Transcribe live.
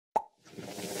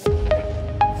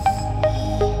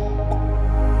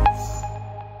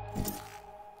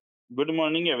Good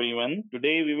morning, everyone.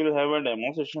 Today we will have a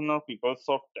demo session of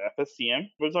Peoplesoft FSCM.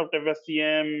 Peoplesoft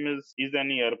FSCM is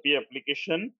an ERP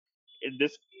application.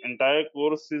 This entire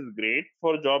course is great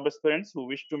for job aspirants who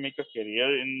wish to make a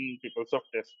career in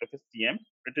Peoplesoft FSCM.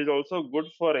 It is also good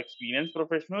for experienced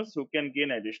professionals who can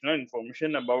gain additional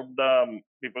information about the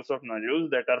Peoplesoft modules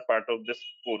that are part of this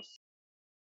course.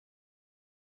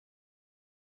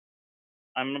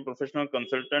 I'm a professional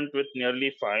consultant with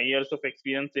nearly 5 years of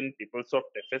experience in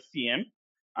Peoplesoft FSCM.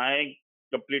 I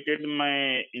completed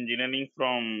my engineering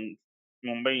from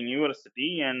Mumbai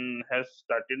University and has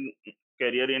started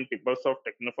career in Peoplesoft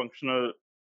techno-functional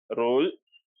role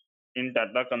in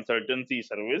Tata Consultancy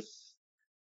Service.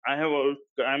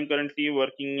 I'm currently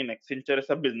working in Accenture as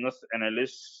a business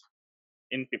analyst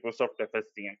in Peoplesoft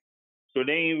FSCM.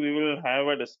 Today we will have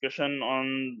a discussion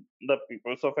on the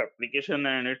Peoplesoft application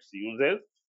and its uses.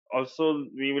 Also,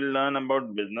 we will learn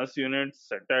about business units,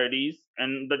 set IDs,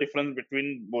 and the difference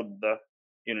between both the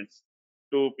units.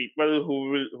 To people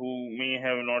who may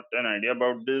have not an idea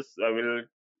about this, I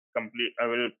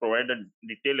will provide a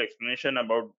detailed explanation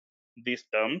about these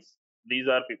terms. These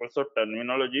are Peoplesoft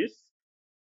terminologies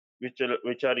which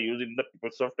are used in the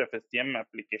Peoplesoft FSCM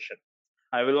application.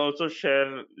 I will also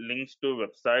share links to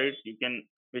website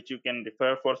which you can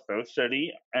refer for self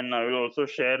study, and I will also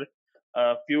share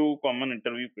a few common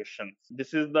interview questions.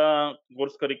 This is the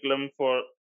course curriculum for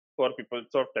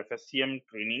Peoplesoft FSCM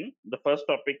training. The first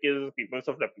topic is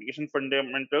Peoplesoft application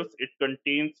fundamentals. It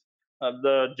contains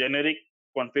the generic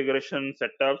configuration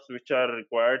setups which are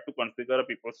required to configure a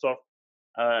Peoplesoft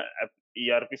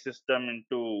ERP system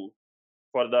into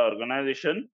for the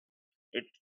organization. It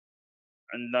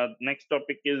and the next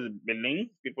topic is billing.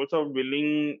 PeopleSoft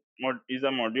billing is a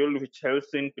module which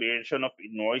helps in creation of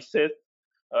invoices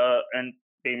and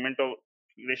payment of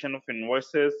creation of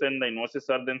invoices, and the invoices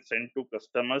are then sent to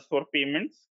customers for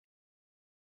payments.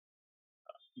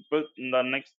 But the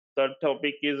next third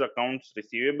topic is accounts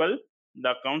receivable.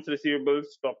 The accounts receivables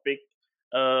topic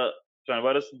uh,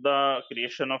 covers the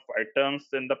creation of items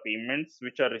and the payments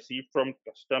which are received from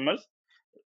customers,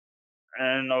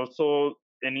 and also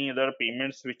any other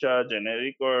payments which are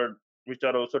generic or which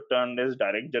are also termed as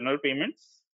direct general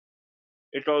payments.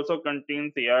 It also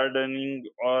contains AR dunning,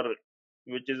 or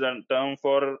which is a term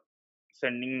for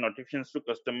sending notifications to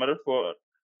customer for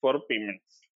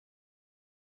payments.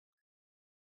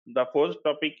 The fourth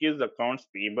topic is accounts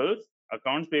payables.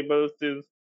 Accounts payables is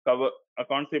cover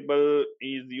accounts payable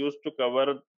is used to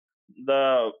cover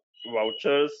the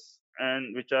vouchers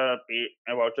and which are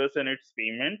vouchers and its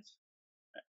payments.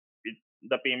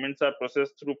 The payments are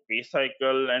processed through pay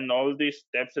cycle, and all these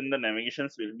steps in the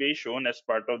navigations will be shown as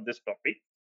part of this topic.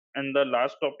 And the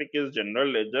last topic is general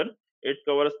ledger. It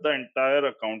covers the entire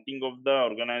accounting of the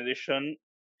organization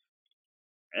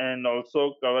and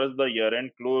also covers the year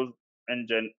end close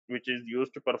which is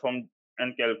used to perform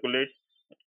and calculate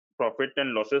profit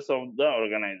and losses of the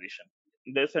organization.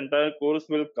 This entire course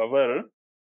will cover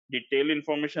detailed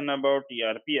information about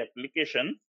ERP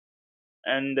application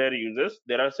and their uses.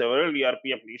 There are several ERP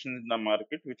applications in the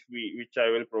market, which I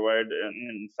will provide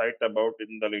an insight about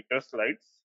in the later slides.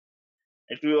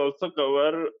 It will also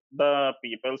cover the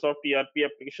PeopleSoft ERP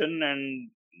application and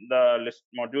the list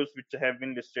modules which have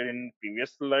been listed in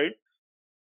previous slide.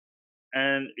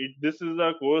 And this is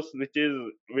a course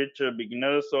which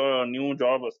beginners or new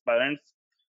job aspirants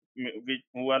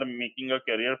who are making a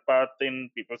career path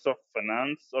in PeopleSoft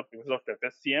Finance or PeopleSoft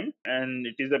FSCM, and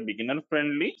it is a beginner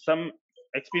friendly. Some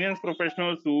experienced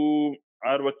professionals who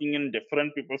are working in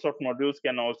different PeopleSoft modules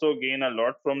can also gain a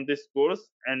lot from this course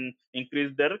and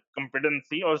increase their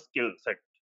competency or skill set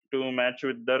to match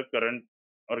with their current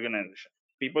organization.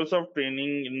 PeopleSoft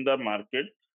training in the market.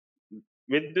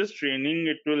 With this training,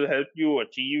 it will help you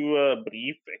achieve a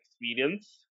brief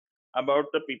experience about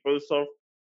the PeopleSoft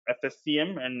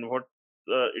FSCM and what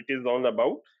it is all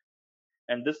about.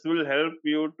 And this will help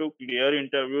you to clear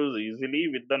interviews easily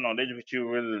with the knowledge which you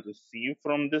will receive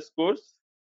from this course.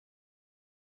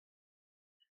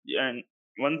 And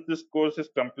once this course is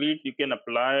complete, you can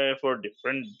apply for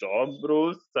different job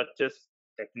roles such as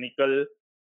technical,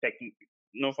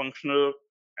 techno-functional,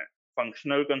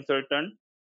 functional consultant,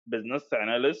 business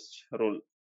analyst role.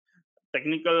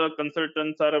 Technical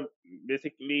consultants are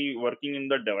basically working in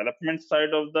the development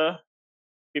side of the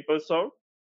PeopleSoft.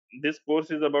 This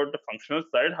course is about the functional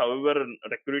side. However,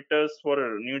 recruiters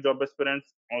for new job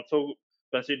aspirants also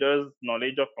considers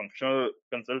knowledge of functional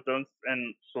consultants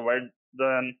and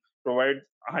the provide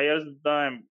hires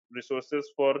the resources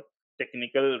for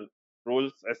technical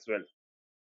roles as well.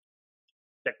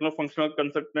 Techno-functional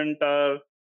consultant are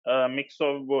a mix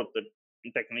of both the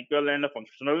technical and a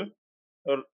functional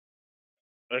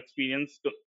experienced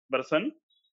person,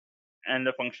 and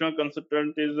a functional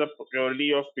consultant is a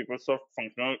purely of Peoplesoft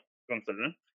functional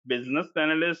consultant. Business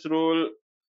analyst role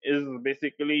is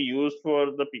basically used for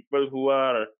the people who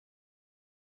are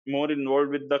more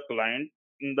involved with the client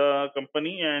in the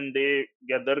company, and they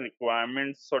gather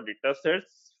requirements or data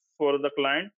sets for the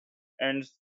client and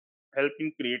help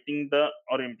in creating the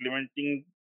or implementing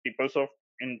PeopleSoft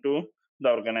into the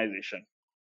organization.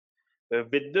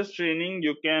 With this training,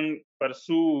 you can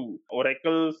pursue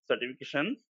Oracle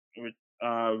certification,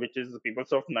 which is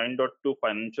PeopleSoft 9.2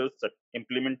 Financial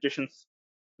Implementation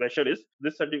Specialist.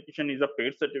 This certification is a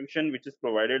paid certification which is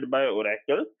provided by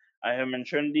Oracle. I have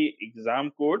mentioned the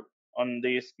exam code on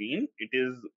the screen. It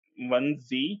is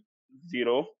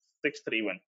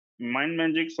 1Z0631.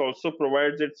 MindMajix also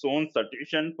provides its own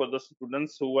certification for the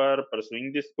students who are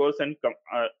pursuing this course and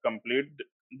complete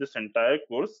this entire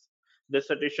course. This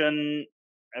certification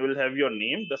will have your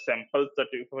name. The sample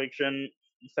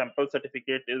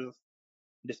certificate is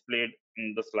displayed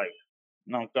in the slide.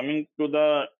 Now coming to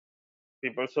the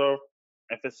Peoplesoft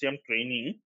FSCM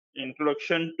training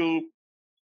introduction to,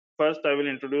 first I will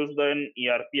introduce the an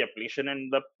ERP application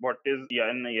and the what is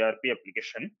an ERP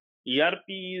application. ERP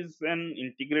is an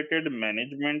integrated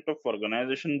management of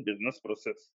organization business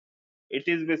process. It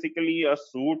is basically a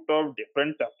suite of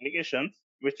different applications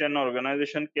which an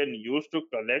organization can use to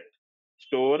collect,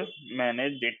 store,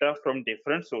 manage data from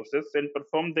different sources and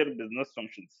perform their business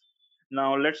functions.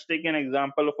 Now, let's take an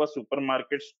example of a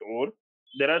supermarket store.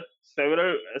 There are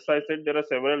several, as I said, there are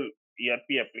several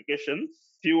ERP applications.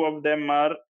 Few of them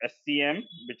are SCM,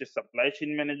 which is supply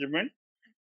chain management.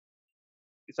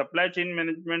 Supply chain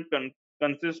management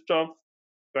consists of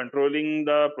controlling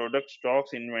the product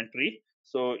stocks inventory.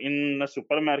 So in a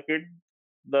supermarket,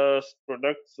 the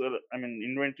products,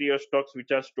 inventory or stocks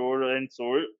which are stored and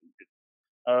sold,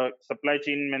 supply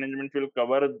chain management will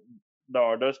cover the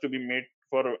orders to be made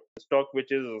for stock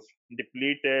which is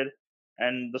depleted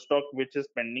and the stock which is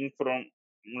pending from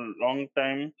long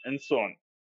time and so on.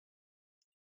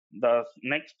 The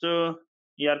next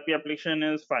ERP application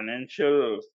is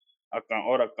financial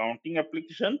or accounting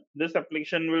application. This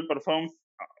application will perform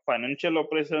financial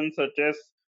operations such as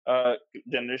uh,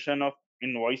 generation of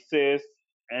invoices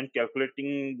and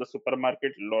calculating the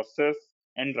supermarket losses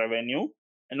and revenue,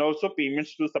 and also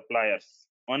payments to suppliers.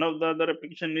 One of the other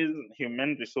application is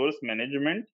human resource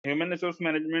management. Human resource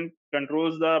management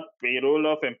controls the payroll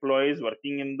of employees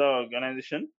working in the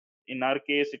organization. In our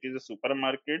case, it is a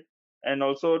supermarket, and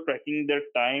also tracking their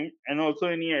time and also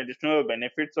any additional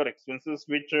benefits or expenses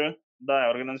which the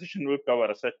organization will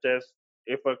cover, such as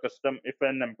if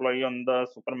an employee on the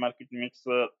supermarket makes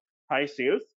high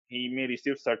sales, he may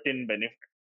receive certain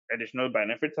additional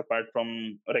benefits apart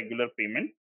from regular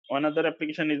payment. Another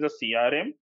application is a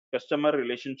CRM, customer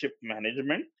relationship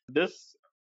management. This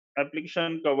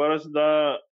application covers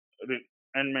the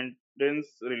and maintains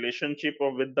relationship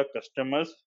with the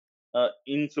customers.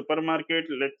 In supermarket,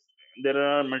 there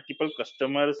are multiple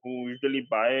customers who usually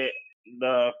buy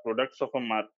the products of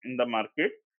in the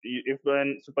market. If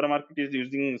a supermarket is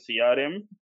using CRM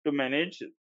to manage,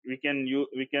 we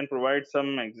can provide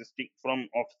some existing from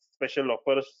of special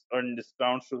offers and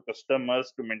discounts to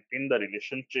customers to maintain the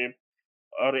relationship,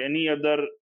 or any other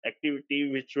activity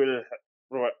which will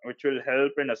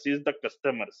help and assist the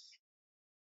customers.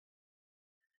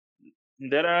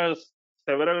 There are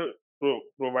several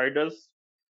providers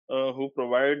who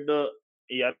provide the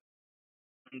ERP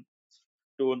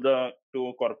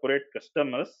to corporate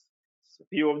customers.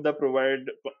 Few of the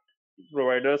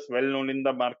providers well known in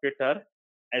the market are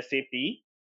SAP,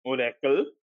 Oracle,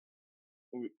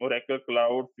 Oracle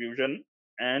Cloud Fusion,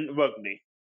 and Workday.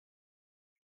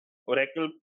 Oracle.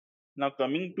 Now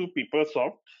coming to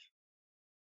PeopleSoft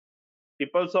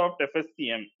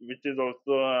FSCM, which is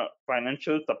also a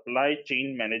financial supply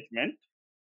chain management,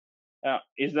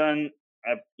 is an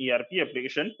ERP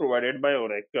application provided by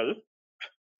Oracle.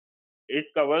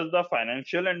 It covers the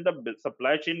financial and the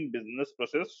supply chain business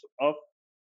process of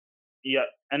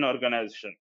an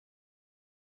organization.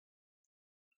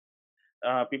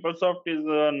 PeopleSoft is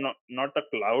not a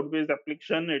cloud-based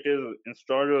application. It is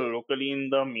installed locally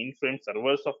in the mainframe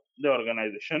servers of the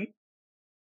organization.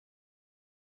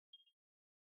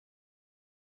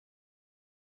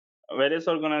 Various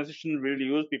organizations will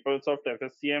use PeopleSoft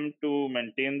FSCM to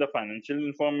maintain the financial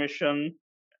information,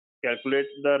 calculate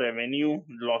the revenue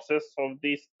losses of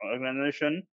this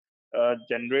organization,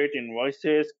 generate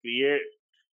invoices, create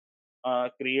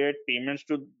payments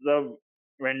to the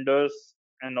vendors,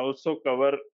 and also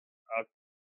cover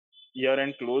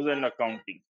year-end close and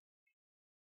accounting.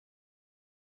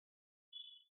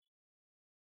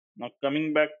 Now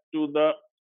coming back to the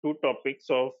two topics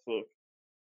of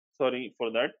sorry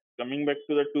for that. Coming back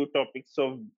to the two topics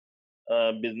of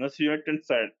business unit and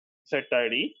set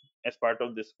ID as part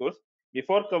of this course.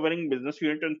 Before covering business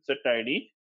unit and set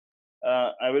ID,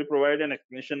 I will provide an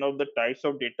explanation of the types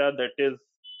of data that is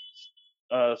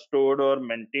stored or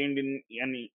maintained in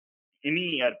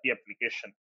any ERP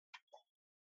application.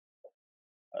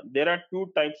 There are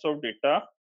two types of data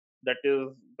that is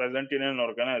present in an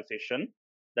organization,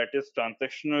 that is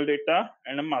transactional data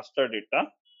and a master data.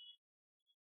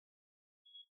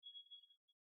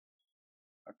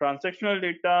 Transactional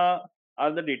data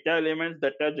are the data elements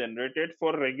that are generated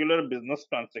for regular business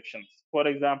transactions. For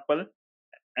example,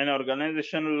 an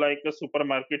organization like a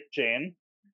supermarket chain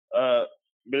uh,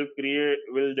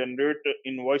 will generate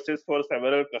invoices for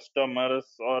several customers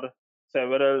or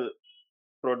several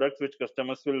products which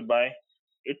customers will buy.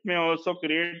 It may also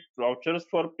create vouchers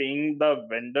for paying the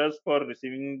vendors for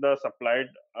receiving the supplied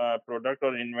product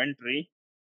or inventory,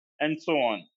 and so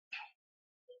on.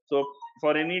 So,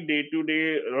 for any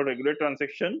day-to-day or regular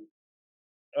transaction,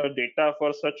 data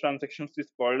for such transactions is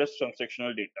called as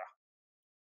transactional data.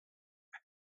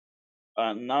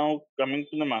 Now, coming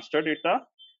to the master data,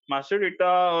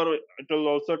 or it will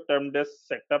also termed as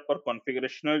setup or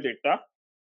configurational data.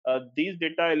 These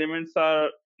data elements are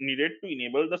needed to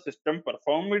enable the system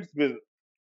perform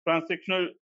transactional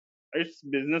its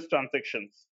business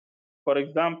transactions. For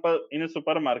example, in a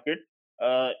supermarket,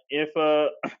 if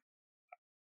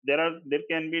there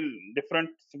can be different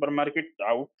supermarket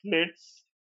outlets,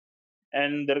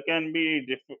 and there can be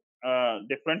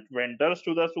different vendors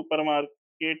to the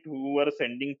supermarket who are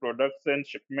sending products and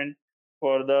shipment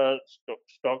for the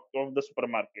stock of the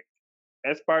supermarket.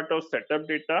 As part of setup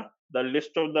data, the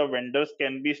list of the vendors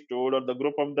can be stored, or the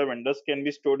group of the vendors can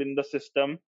be stored in the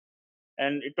system,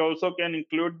 and it also can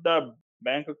include the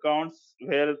bank accounts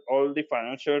where all the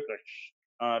financial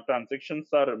transactions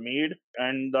are made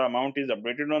and the amount is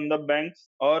updated on the banks.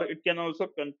 Or it can also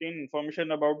contain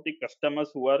information about the customers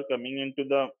who are coming into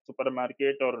the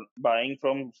supermarket or buying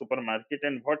from supermarket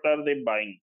and what are they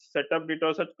buying. Setup data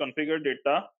or such configured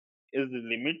data is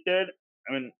limited,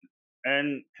 I mean,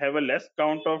 and have a less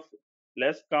count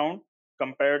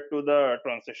compared to the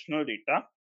transactional data.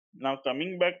 Now,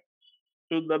 coming back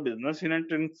to the business unit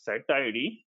and set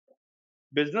ID,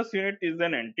 business unit is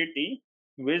an entity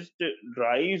which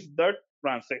drives the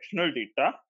transactional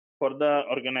data for the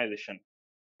organization.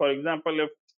 For example,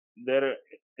 there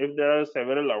if there are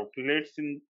several outlets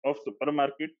of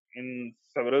supermarket in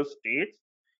several states,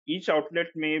 each outlet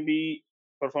may be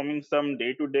performing some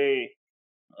day-to-day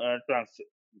uh, trans-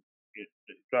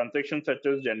 transactions such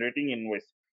as generating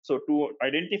invoice. So to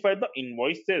identify the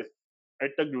invoices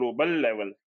at the global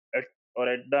level, at, or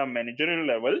at the managerial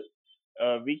level,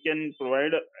 we can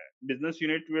provide business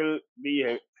unit will be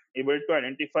able to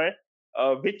identify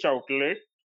which outlet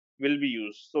will be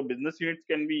used. So business units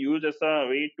can be used as a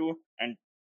way to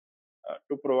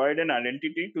provide an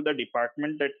identity to the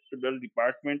department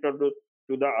or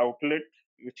to the outlet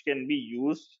which can be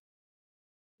used,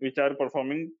 which are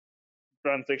performing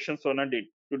transactions on a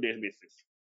day-to-day basis.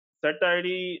 Set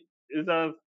ID is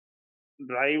a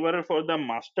driver for the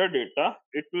master data.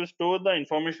 It will store the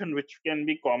information which can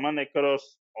be common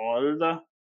across all the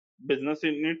business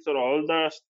units or all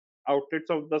the outlets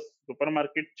of the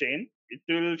supermarket chain. It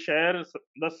will share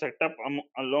the setup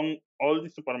along all the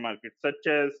supermarkets, such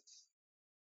as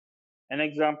an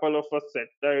example of a set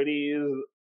ID is,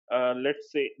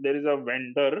 let's say there is a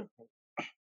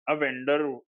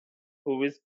who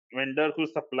is vendor who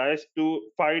supplies to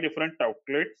five different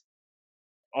outlets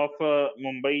of a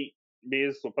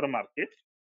Mumbai-based supermarket.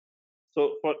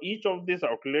 So for each of these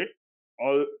outlet,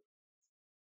 all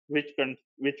which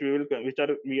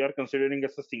we are considering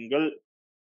as a single,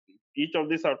 each of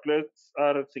these outlets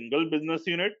are single business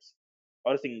units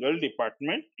or single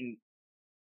department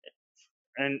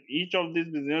and each of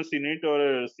these business unit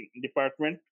or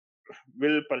department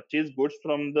will purchase goods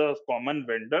from the common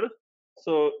vendor.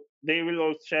 So they will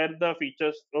all share the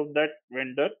features of that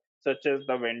vendor, such as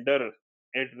the vendor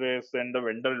address and the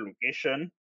vendor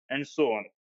location, and so on.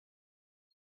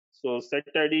 So set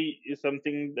ID is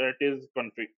something that is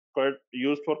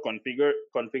used for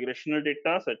configurational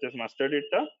data, such as master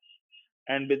data,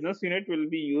 and business unit will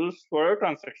be used for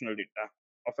transactional data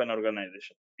of an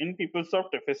organization. In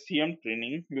Peoplesoft FSCM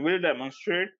training, we will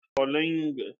demonstrate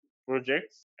following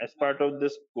projects as part of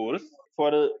this course.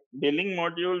 For a billing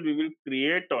module, we will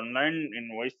create online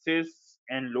invoices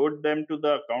and load them to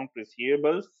the account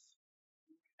receivables.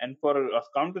 And for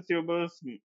account receivables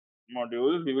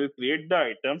module, we will create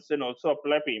the items and also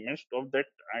apply payments of that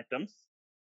items.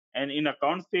 And in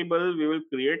accounts payable, we will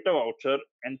create a voucher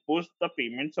and post the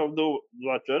payments of the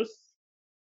vouchers.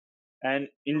 And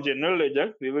in general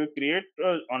ledger, we will create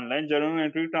online journal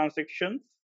entry transactions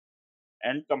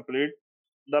and complete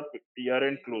the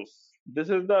year-end close. This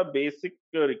is the basic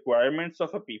requirements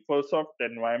of a PeopleSoft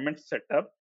environment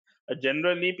setup.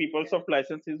 Generally, PeopleSoft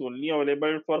license is only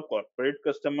available for corporate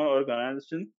customer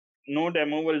organizations. No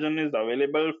demo version is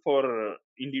available for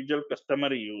individual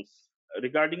customer use.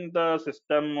 Regarding the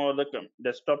system or the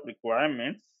desktop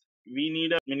requirements, we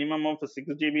need a minimum of 6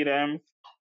 GB RAM,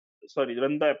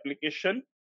 run the application,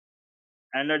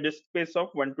 and a disk space of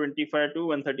 125 to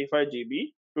 135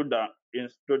 GB to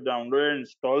download and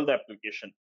install the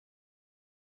application.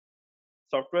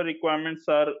 Software requirements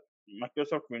are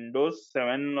Microsoft Windows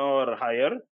 7 or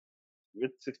higher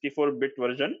with 64-bit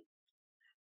version,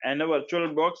 and a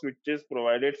virtual box which is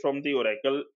provided from the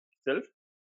Oracle itself.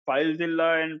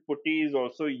 FileZilla and Putty is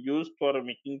also used for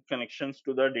making connections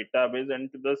to the database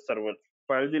and to the server.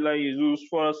 FileZilla is used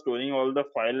for storing all the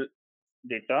file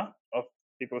data of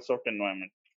PeopleSoft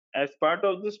environment. As part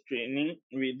of this training,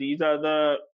 these are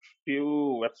the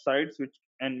few websites which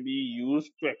can be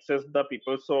used to access the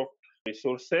PeopleSoft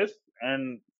resources,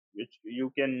 and which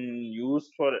you can use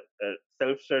for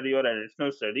self-study or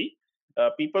additional study.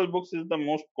 PeopleBooks is the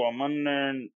most common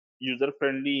and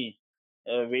user-friendly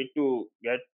way to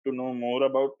get to know more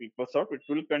about PeopleSoft. It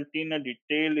will contain a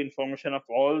detailed information of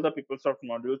all the PeopleSoft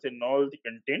modules and all the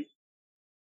content.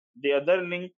 The other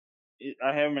link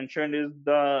I have mentioned is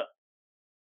the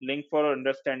link for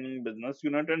understanding business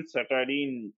unit and strategy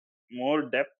in more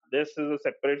depth. This is a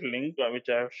separate link which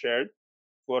I have shared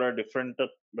for a different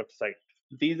website.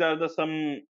 These are the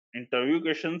some interview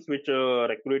questions which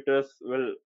recruiters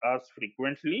will ask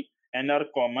frequently and are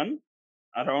common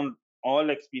around all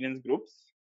experience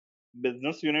groups.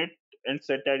 Business unit and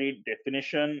strategy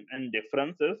definition and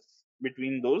differences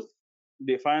between those.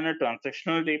 Define a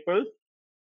transactional table.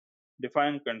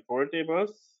 Define control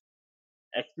tables.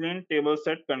 Explain table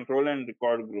set control and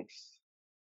record groups,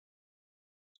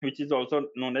 which is also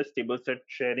known as table set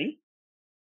sharing.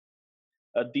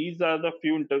 These are the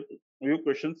few interview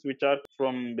questions which are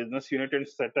from business unit and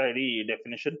strategy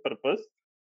definition purpose.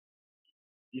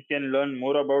 You can learn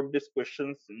more about these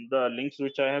questions in the links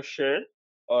which I have shared,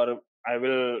 or I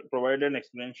will provide an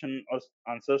explanation or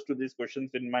answers to these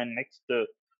questions in my next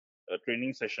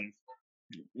training session.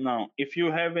 Now, if you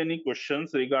have any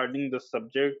questions regarding the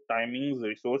subject, timings,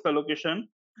 resource allocation,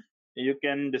 you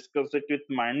can discuss it with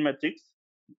MindMajix.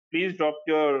 Please drop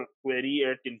your query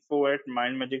at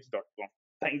info@mindmajix.com.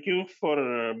 Thank you for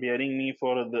bearing me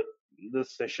for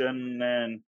this session,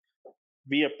 and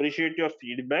we appreciate your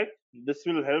feedback. This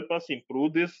will help us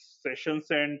improve these sessions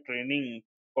and training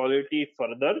quality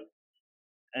further,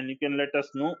 and you can let us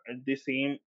know at the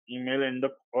same email and the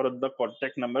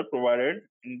contact number provided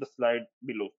in the slide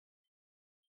below.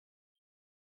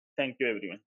 Thank you,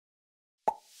 everyone.